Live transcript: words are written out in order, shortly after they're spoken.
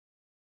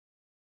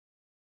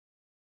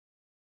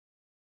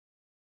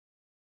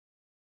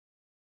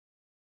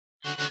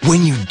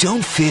When you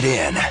don't fit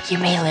in. You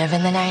may live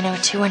in the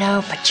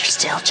 90210, but you're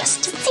still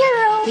just a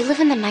zero. We live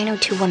in the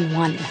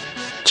 90211.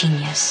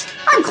 Genius.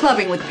 I'm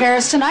clubbing with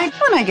Paris tonight.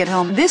 When I get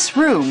home, this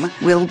room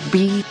will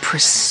be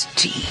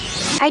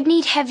pristine. I'd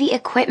need heavy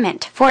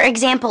equipment. For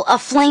example, a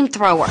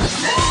flamethrower.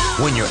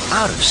 When you're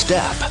out of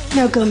step.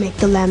 Now go make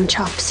the lamb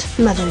chops.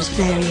 Mother's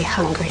very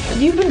hungry.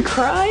 Have you been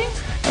crying?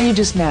 Or are you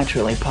just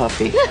naturally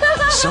puffy?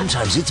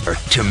 Sometimes it's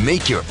better to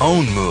make your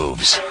own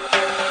moves.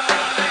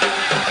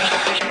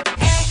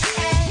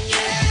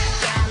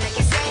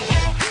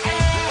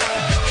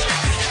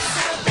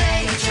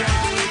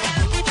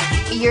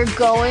 You're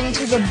going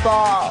to the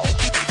ball.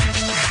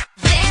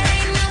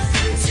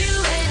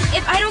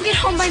 If I don't get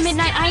home by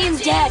midnight, I am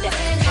dead.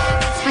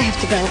 I have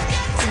to go.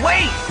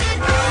 Wait!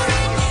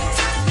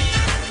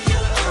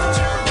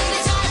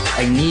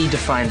 I need to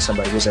find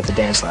somebody who was at the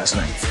dance last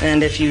night.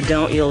 And if you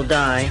don't, you'll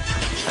die.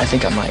 I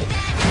think I might.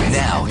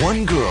 Now,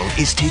 one girl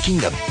is taking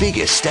the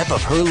biggest step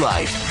of her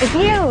life. A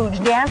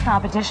huge dance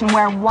competition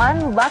where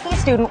one lucky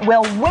student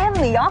will win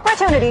the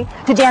opportunity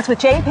to dance with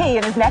JP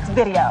in his next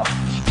video.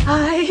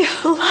 I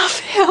love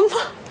him.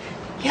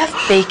 You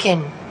have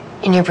bacon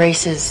in your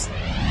braces.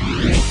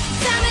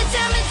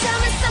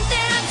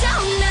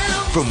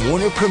 From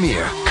Warner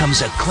Premiere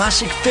comes a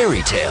classic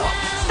fairy tale.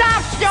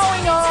 Stop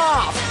showing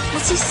off!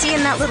 What's he see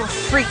in that little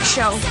freak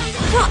show?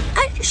 Well,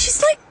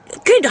 she's like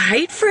good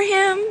height for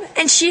him,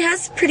 and she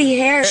has pretty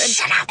hair.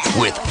 Shut up.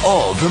 With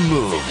all the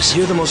moves.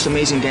 You're the most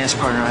amazing dance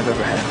partner I've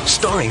ever had.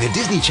 Starring the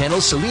Disney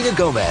Channel's Selena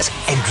Gomez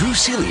and Drew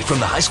Seeley from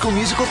the High School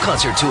Musical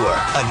Concert Tour.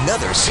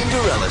 Another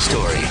Cinderella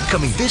story.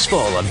 Coming this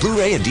fall on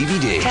Blu-ray and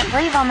DVD. Can't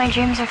believe all my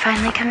dreams are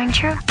finally coming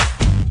true.